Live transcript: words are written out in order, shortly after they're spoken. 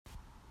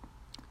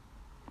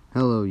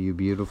Hello, you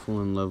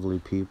beautiful and lovely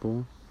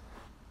people.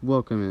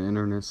 Welcome to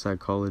Internet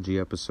Psychology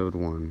Episode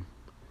 1.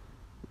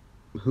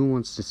 Who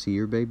wants to see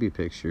your baby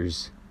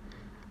pictures?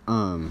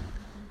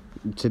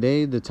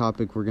 Today the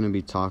topic we're going to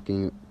be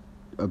talking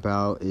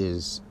about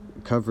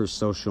covers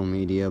social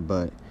media,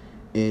 but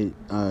it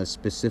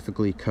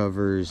specifically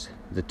covers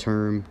the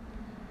term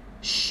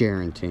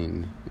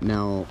sharenting.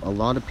 Now, a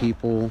lot of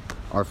people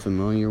are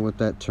familiar with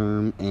that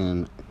term,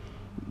 and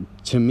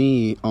to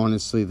me,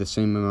 honestly, the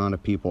same amount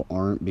of people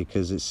aren't,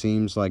 because it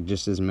seems like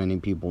just as many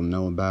people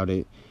know about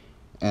it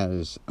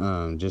as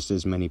just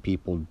as many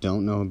people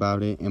don't know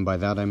about it. And by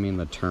that I mean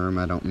the term,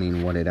 I don't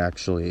mean what it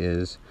actually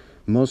is.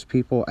 Most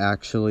people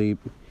actually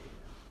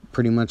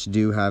pretty much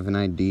do have an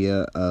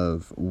idea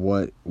of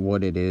what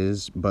it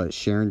is, but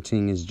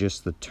sharenting is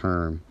just the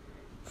term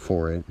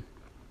for it.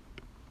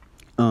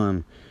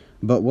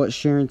 But what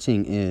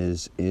sharenting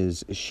is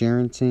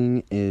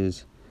sharenting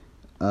is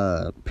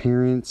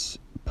parents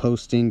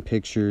posting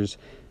pictures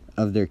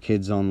of their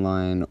kids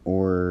online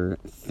or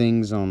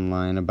things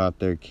online about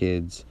their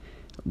kids,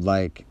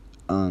 like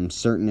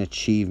certain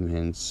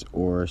achievements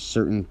or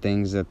certain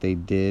things that they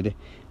did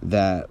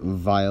that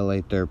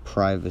violate their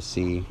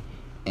privacy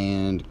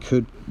and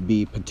could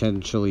be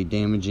potentially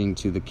damaging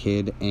to the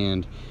kid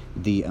and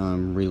the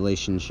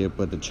relationship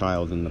with the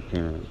child and the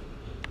parent.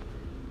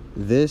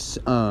 This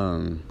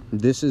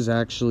is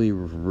actually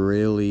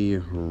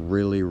really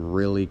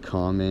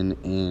common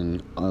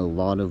in a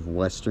lot of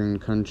Western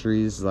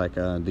countries, like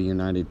the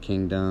United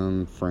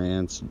Kingdom,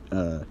 France,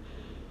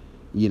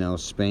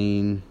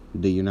 Spain,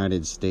 the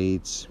United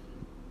States.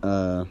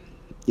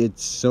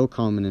 It's so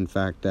common, in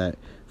fact, that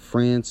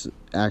France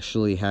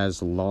actually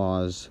has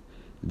laws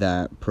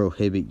that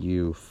prohibit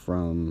you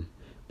from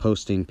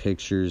posting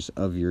pictures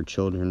of your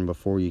children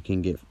before you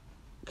can get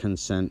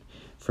consent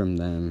from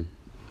them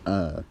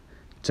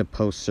to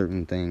post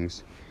certain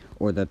things,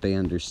 or that they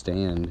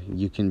understand.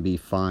 You can be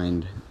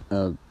fined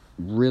a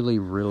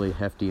really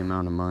hefty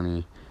amount of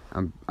money.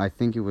 I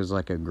think it was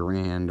like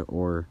 $1,000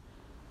 or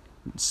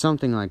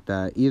something like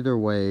that. Either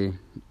way,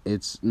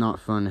 it's not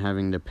fun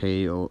having to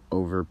pay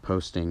over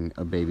posting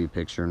a baby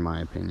picture, in my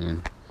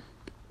opinion.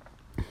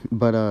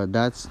 But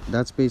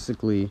that's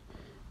basically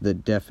the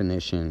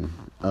definition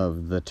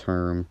of the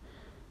term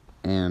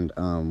and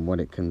what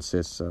it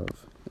consists of.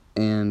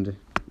 And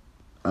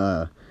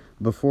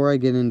before I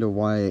get into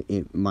why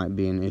it might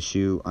be an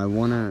issue, I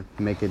want to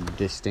make a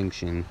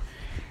distinction.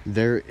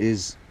 There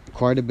is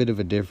quite a bit of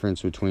a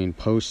difference between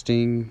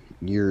posting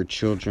your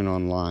children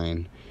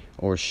online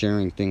or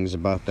sharing things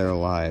about their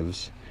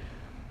lives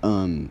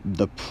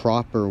the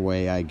proper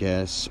way, I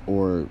guess,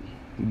 or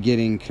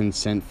getting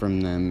consent from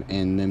them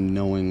and them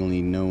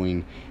knowingly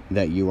knowing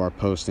that you are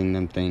posting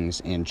them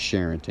things, and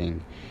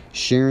sharenting.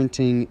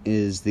 Sharenting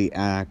is the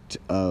act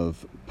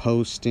of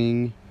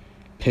posting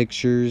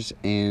pictures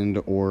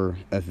and or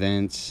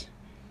events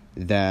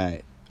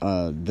that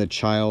the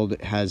child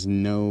has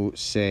no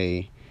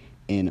say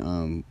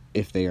in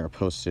if they are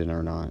posted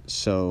or not.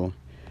 So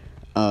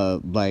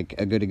like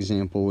a good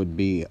example would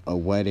be a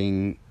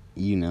wedding,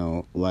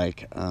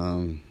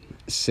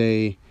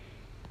 say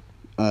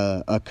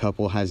a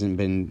couple hasn't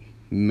been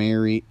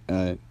married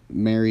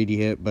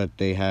yet, but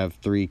they have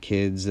 3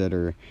 kids that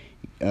are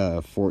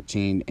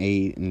 14,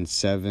 8, and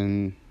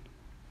 7.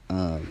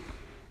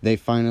 They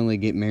finally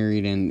get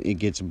married, and it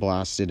gets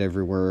blasted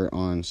everywhere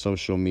on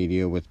social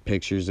media with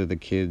pictures of the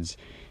kids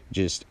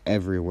just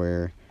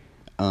everywhere.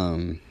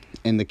 And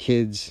the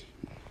kids,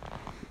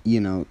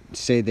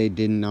 say they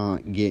did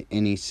not get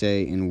any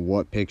say in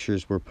what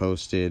pictures were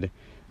posted,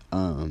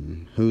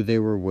 who they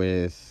were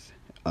with,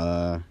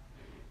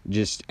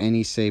 just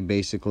any say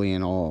basically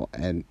in all,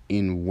 and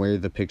in where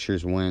the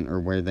pictures went or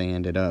where they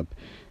ended up.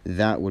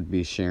 That would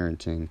be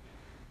sharenting.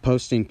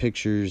 Posting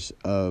pictures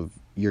of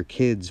your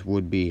kids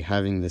would be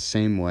having the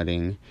same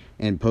wedding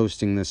and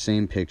posting the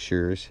same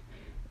pictures,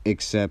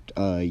 except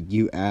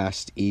you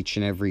asked each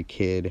and every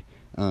kid,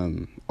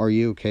 are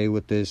you okay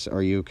with this?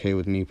 Are you okay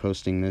with me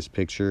posting this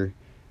picture?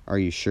 Are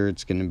you sure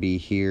it's going to be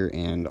here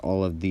and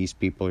all of these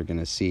people are going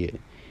to see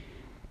it?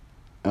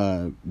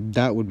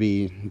 That would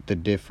be the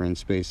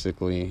difference,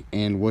 basically.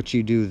 And what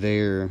you do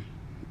there,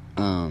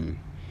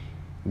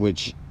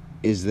 which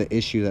is the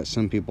issue that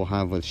some people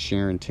have with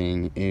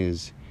sharenting,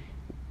 is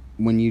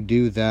when you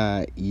do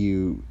that,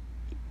 you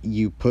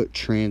put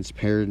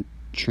transparency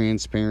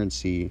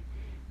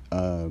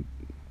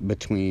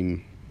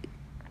between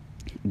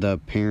the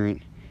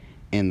parent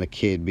and the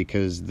kid,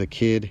 because the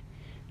kid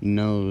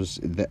knows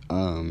that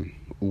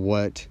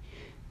what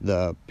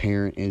the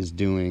parent is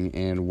doing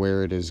and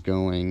where it is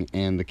going,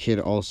 and the kid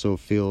also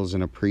feels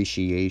an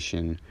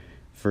appreciation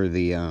for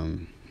the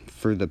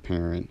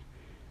parent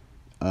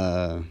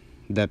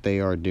that they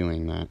are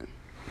doing that.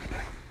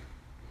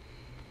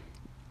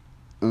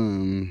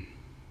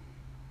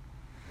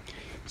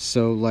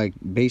 So, like,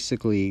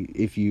 basically,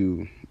 if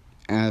you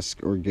ask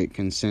or get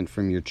consent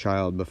from your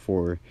child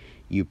before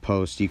you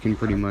post, you can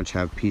pretty much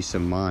have peace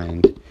of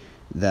mind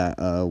that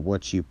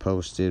what you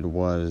posted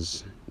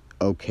was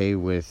okay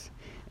with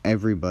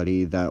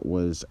everybody that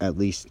was at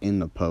least in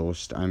the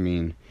post. I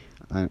mean,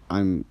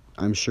 I'm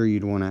sure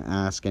you'd want to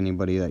ask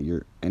anybody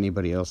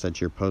else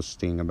that you're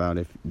posting about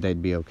if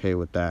they'd be okay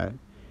with that.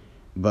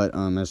 But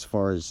as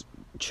far as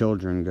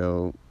children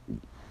go,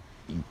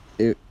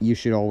 you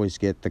should always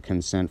get the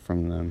consent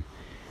from them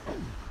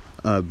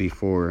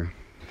before.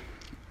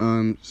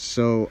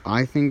 So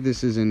I think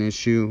this is an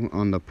issue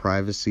on the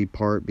privacy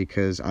part,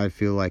 because I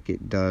feel like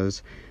it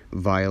does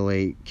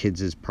violate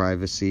kids'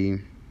 privacy,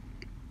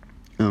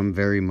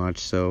 very much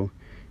so,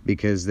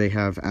 because they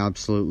have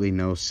absolutely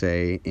no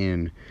say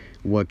in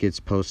what gets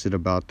posted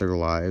about their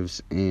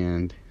lives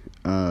and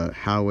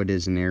how it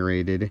is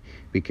narrated,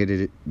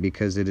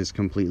 because it is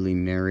completely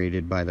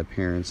narrated by the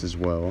parents as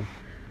well,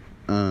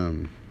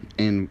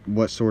 and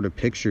what sort of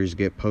pictures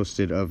get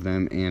posted of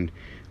them and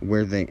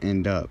where they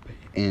end up.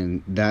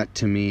 And that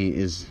to me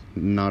is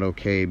not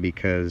okay,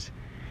 because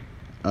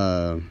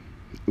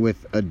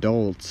with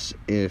adults,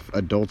 if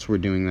adults were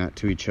doing that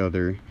to each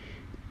other,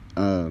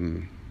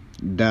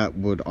 that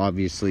would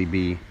obviously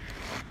be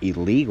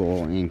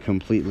illegal and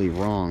completely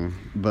wrong.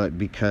 But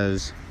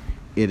because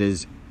it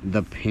is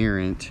the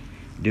parent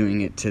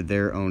doing it to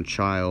their own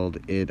child,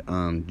 it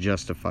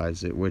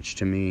justifies it, which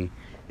to me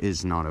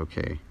is not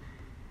okay.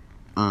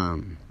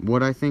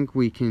 What I think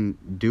we can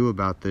do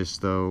about this,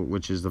 though,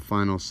 which is the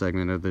final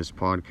segment of this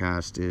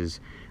podcast, is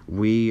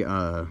we,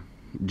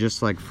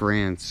 just like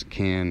France,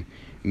 can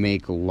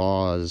make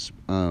laws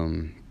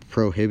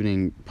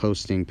prohibiting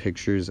posting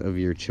pictures of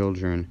your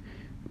children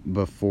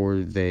before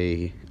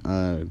they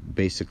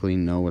basically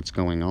know what's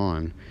going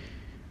on.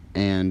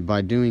 And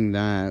by doing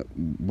that,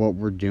 what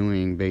we're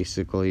doing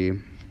basically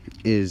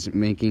is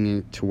making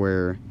it to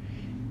where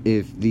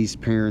if these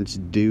parents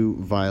do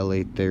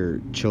violate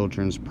their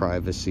children's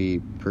privacy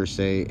per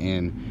se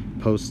and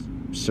post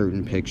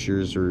certain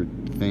pictures or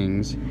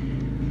things,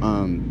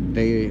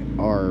 they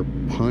are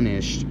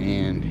punished,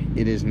 and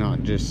it is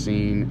not just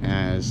seen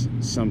as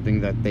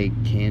something that they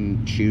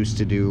can choose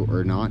to do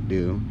or not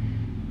do,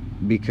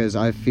 because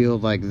I feel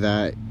like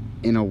that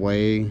in a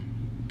way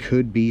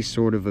could be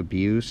sort of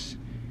abuse,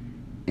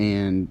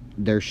 and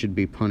there should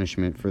be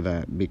punishment for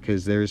that,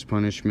 because there's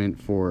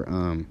punishment for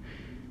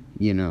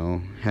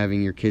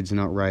having your kids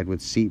not ride with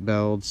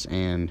seatbelts,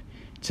 and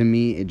to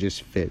me it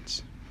just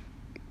fits.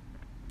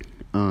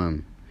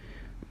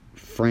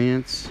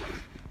 France,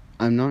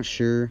 I'm not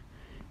sure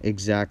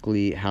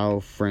exactly how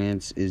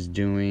France is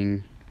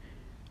doing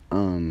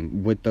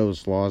with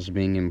those laws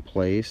being in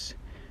place,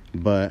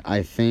 but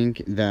I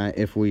think that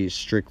if we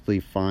strictly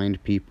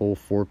find people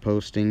for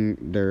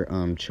posting their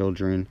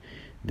children,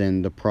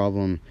 then the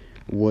problem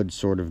would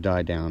sort of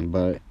die down.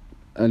 But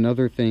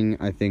another thing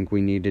I think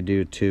we need to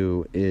do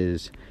too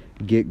is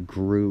get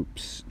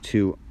groups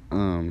to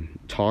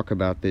talk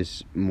about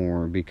this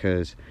more,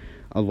 because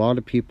a lot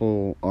of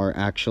people are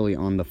actually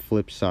on the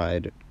flip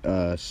side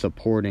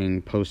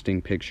supporting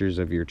posting pictures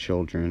of your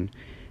children.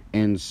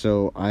 And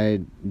so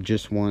I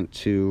just want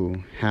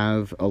to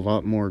have a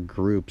lot more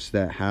groups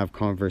that have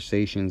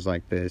conversations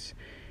like this,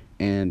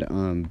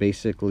 and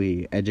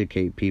basically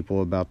educate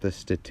people about the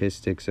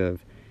statistics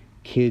of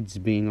kids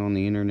being on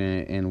the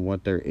internet and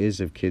what there is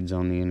of kids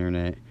on the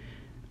internet,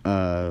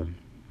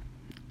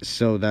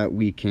 so that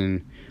we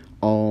can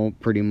all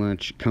pretty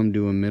much come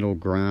to a middle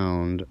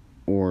ground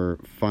or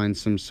find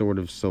some sort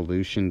of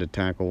solution to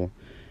tackle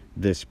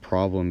this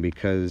problem.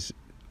 Because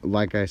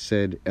like I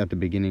said at the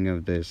beginning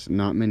of this,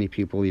 not many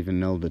people even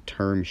know the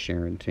term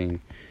sharenting,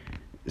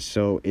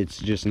 so it's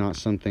just not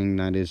something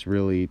that is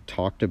really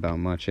talked about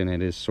much, and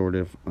it is sort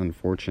of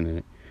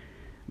unfortunate.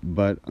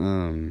 But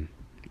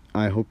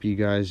I hope you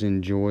guys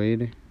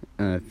enjoyed.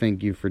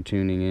 Thank you for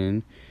tuning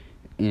in,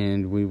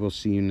 and we will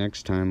see you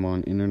next time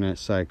on Internet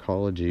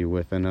Psychology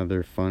with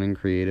another fun and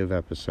creative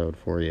episode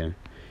for you.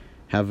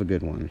 Have a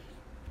good one.